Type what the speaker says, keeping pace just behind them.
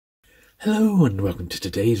Hello and welcome to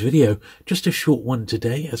today's video. Just a short one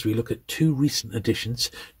today as we look at two recent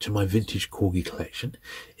additions to my vintage Corgi collection.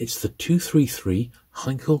 It's the 233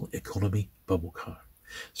 Heinkel Economy Bubble Car.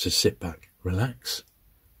 So sit back, relax,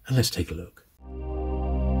 and let's take a look.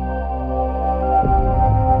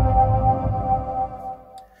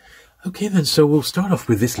 Okay then, so we'll start off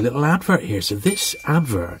with this little advert here. So this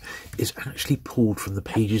advert is actually pulled from the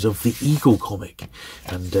pages of the Eagle comic.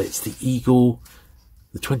 And it's the Eagle,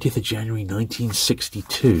 the 20th of January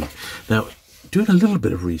 1962. Now, doing a little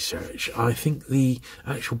bit of research, I think the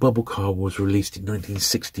actual bubble car was released in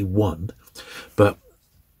 1961, but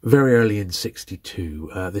very early in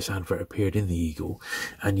 62, this advert appeared in the Eagle,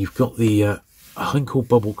 and you've got the Heinkel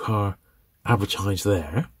bubble car advertised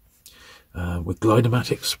there, with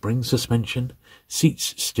glidomatic spring suspension,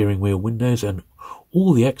 seats, steering wheel, windows, and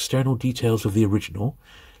all the external details of the original.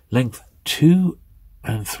 Length 2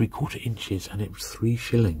 3/4 inches, and it was 3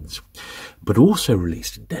 shillings. But also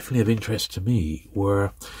released, and definitely of interest to me,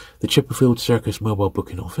 were the Chipperfield Circus mobile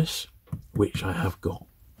booking office, which I have got,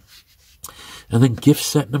 and then gift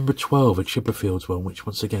set number 12, a Chipperfield's one, which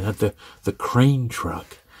once again had the crane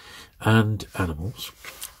truck and animals.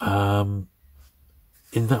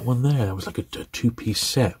 In that one there, that was like a two-piece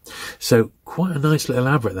set. So quite a nice little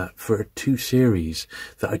advert that for a 2 series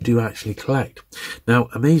that I do actually collect. Now,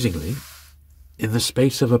 amazingly, in the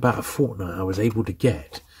space of about a fortnight, I was able to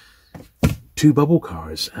get 2 bubble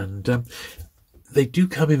cars, and they do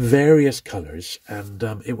come in various colours, and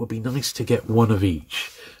it would be nice to get one of each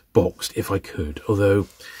boxed if I could, although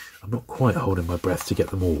I'm not quite holding my breath to get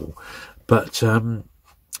them all. But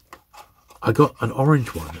I got an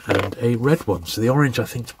orange one and a red one. So the orange, I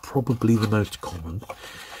think, is probably the most common,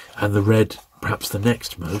 and the red perhaps the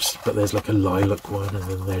next most, but there's like a lilac one, and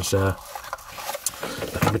then there's a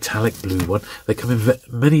metallic blue one. They come in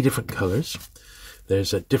many different colours.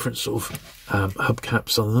 There's a different sort of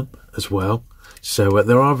hubcaps on them as well. So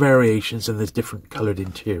there are variations, and there's different coloured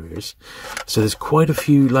interiors. So there's quite a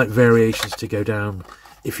few like variations to go down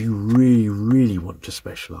if you really want to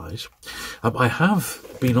specialise. I have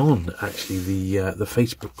been on actually the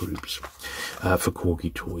Facebook groups for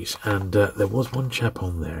Corgi toys, and there was one chap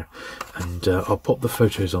on there, and I'll pop the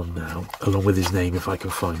photos on now along with his name if I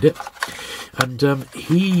can find it. And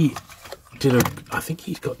he did I think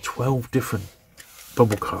he's got 12 different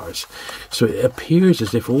bubble cars, so it appears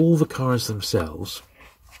as if all the cars themselves,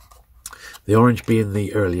 the orange being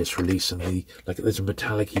the earliest release, and there's a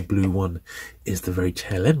metallic-y blue one is the very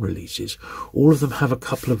tail end releases. All of them have a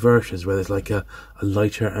couple of versions where there's like a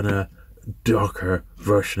lighter and a darker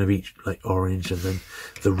version of each, like orange, and then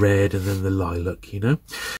the red, and then the lilac, you know.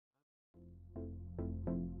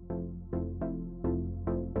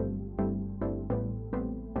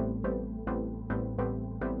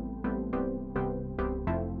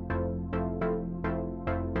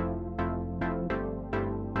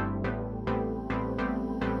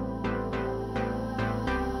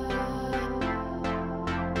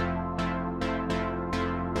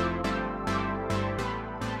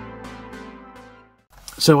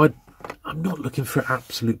 So I'm not looking for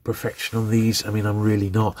absolute perfection on these. I mean, I'm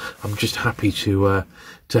really not. I'm just happy to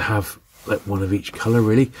have like one of each colour,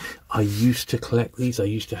 really. I used to collect these. I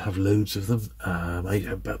used to have loads of them. I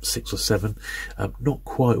had about 6 or 7. Not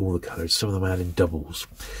quite all the colours. Some of them I had in doubles.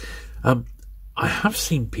 I have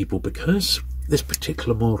seen people, because this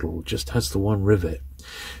particular model just has the one rivet,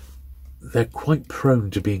 they're quite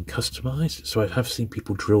prone to being customised. So I have seen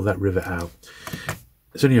people drill that rivet out.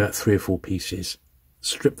 It's only about 3 or 4 pieces.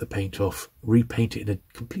 Strip the paint off, repaint it in a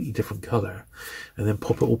completely different colour, and then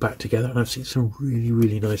pop it all back together. And I've seen some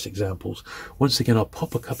really nice examples. Once again, I'll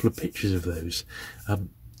pop a couple of pictures of those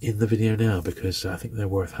in the video now, because I think they're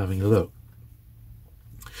worth having a look.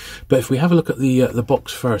 But if we have a look at the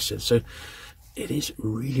box first, so it is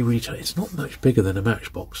really tight. It's not much bigger than a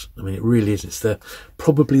Matchbox. I mean, it really is. It's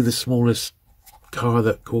probably the smallest car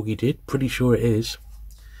that Corgi did. Pretty sure it is.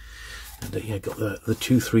 And yeah, got the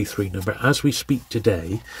 233 number. As we speak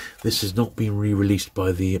today, this has not been re-released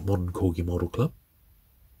by the Modern Corgi Model Club.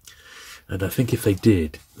 And I think if they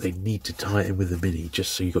did, they need to tie it in with the Mini,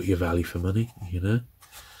 just so you got your value for money, you know?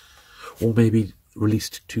 Or maybe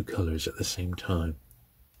released 2 colours at the same time.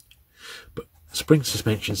 But spring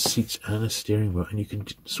suspension, seats, and a steering wheel, and you can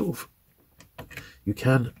you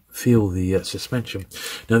can feel the suspension.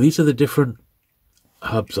 Now, these are the different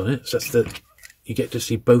hubs on it. So you get to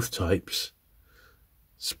see both types,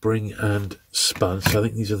 spring and spun. So I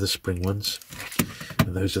think these are the spring ones,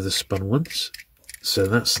 and those are the spun ones. So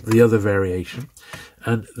that's the other variation.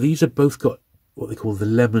 And these are both got what they call the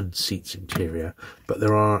lemon seats interior, but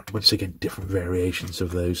there are, once again, different variations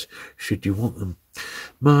of those should you want them.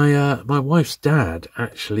 My wife's dad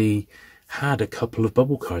actually had a couple of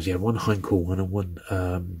bubble cars. He had one Heinkel one and one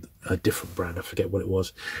a different brand. I forget what it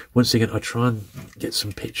was. Once again, I try and get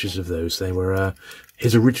some pictures of those. They were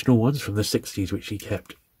his original ones from the 60s, which he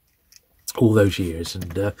kept all those years, and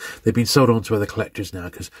they've been sold on to other collectors now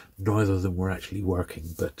because neither of them were actually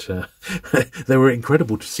working, but they were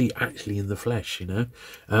incredible to see actually in the flesh, you know,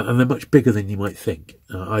 and they're much bigger than you might think.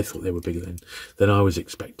 I thought they were bigger than I was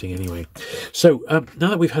expecting anyway. So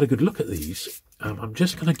now that we've had a good look at these, I'm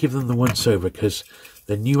just going to give them the once over because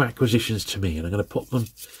they're new acquisitions to me, and I'm going to put them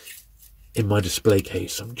in my display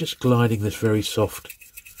case. I'm just gliding this very soft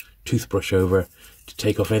toothbrush over to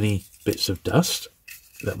take off any bits of dust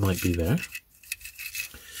that might be there.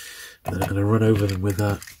 And then I'm going to run over them with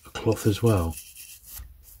a cloth as well.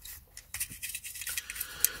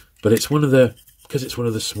 But it's one of the, because it's one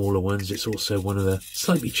of the smaller ones, it's also one of the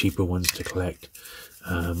slightly cheaper ones to collect.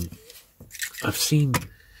 I've seen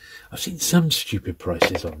some stupid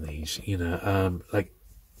prices on these, you know, like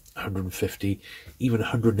 150, even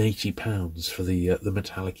 180 pounds for the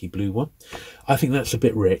metallic-y blue one. I think that's a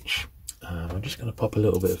bit rich. I'm just going to pop a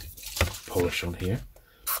little bit of polish on here.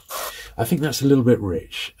 I think that's a little bit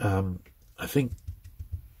rich. I think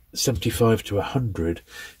 75 to 100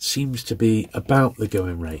 seems to be about the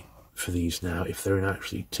going rate for these now, if they're in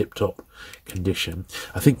actually tip-top condition.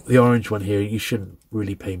 I think the orange one here, you shouldn't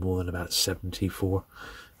really pay more than about 70 for.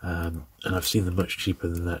 And I've seen them much cheaper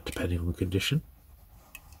than that, depending on the condition.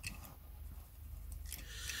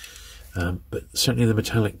 But certainly the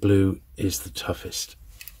metallic blue is the toughest.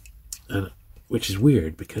 And which is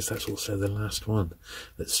weird because that's also the last one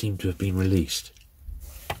that seemed to have been released.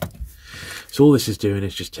 So all this is doing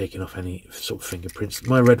is just taking off any sort of fingerprints.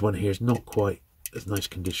 My red one here is not quite as nice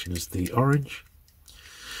condition as the orange,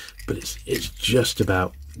 but it's just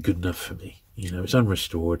about good enough for me. You know, it's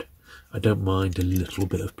unrestored. I don't mind a little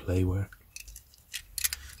bit of play wear.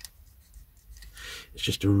 It's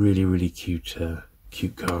just a really, really cute car,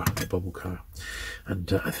 a bubble car.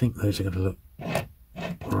 And I think those are going to look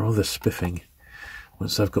rather spiffing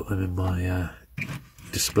once I've got them in my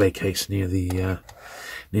display case near the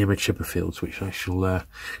near my Chipperfields, which I shall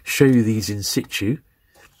show you these in situ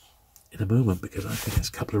in a moment, because I think it's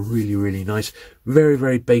a couple of really, really nice, very,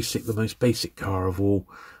 very basic, the most basic car of all,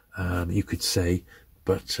 you could say,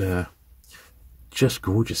 but just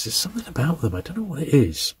gorgeous. There's something about them, I don't know what it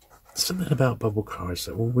is. Something about bubble cars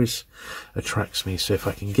that always attracts me. So if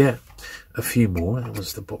I can get a few more, that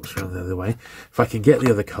was the box around the other way, if I can get the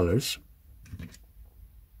other colours,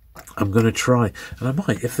 I'm going to try, and I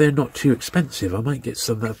might, if they're not too expensive, I might get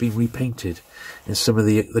some that have been repainted in some of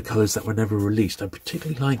the colours that were never released. I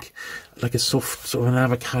particularly like a soft, sort of an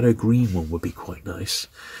avocado green one would be quite nice.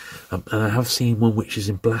 And I have seen one which is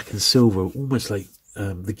in black and silver, almost like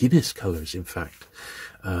the Guinness colours, in fact,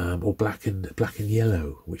 or black and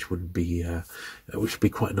yellow, which would be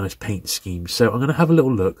quite a nice paint scheme. So I'm going to have a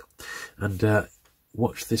little look and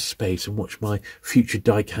watch this space and watch my future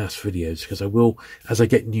die-cast videos, because I will, as I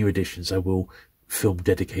get new editions, I will film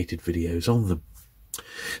dedicated videos on them.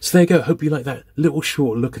 So there you go. Hope you like that little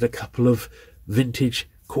short look at a couple of vintage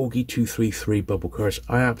Corgi 233 bubble cars.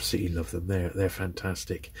 I absolutely love them. They're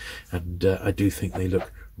fantastic, and I do think they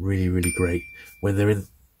look really, really great when they're in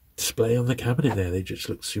display on the cabinet there. They just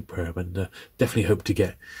look superb, and definitely hope to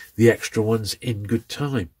get the extra ones in good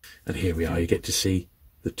time. And here we are. You get to see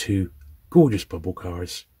the two gorgeous bubble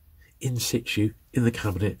cars in situ in the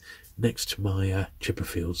cabinet next to my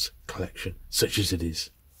Chipperfields collection, such as it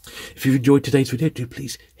is. If you've enjoyed today's video, do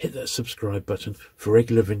please hit that subscribe button for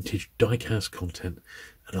regular vintage diecast content,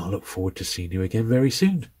 and I'll look forward to seeing you again very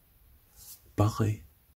soon. Bye.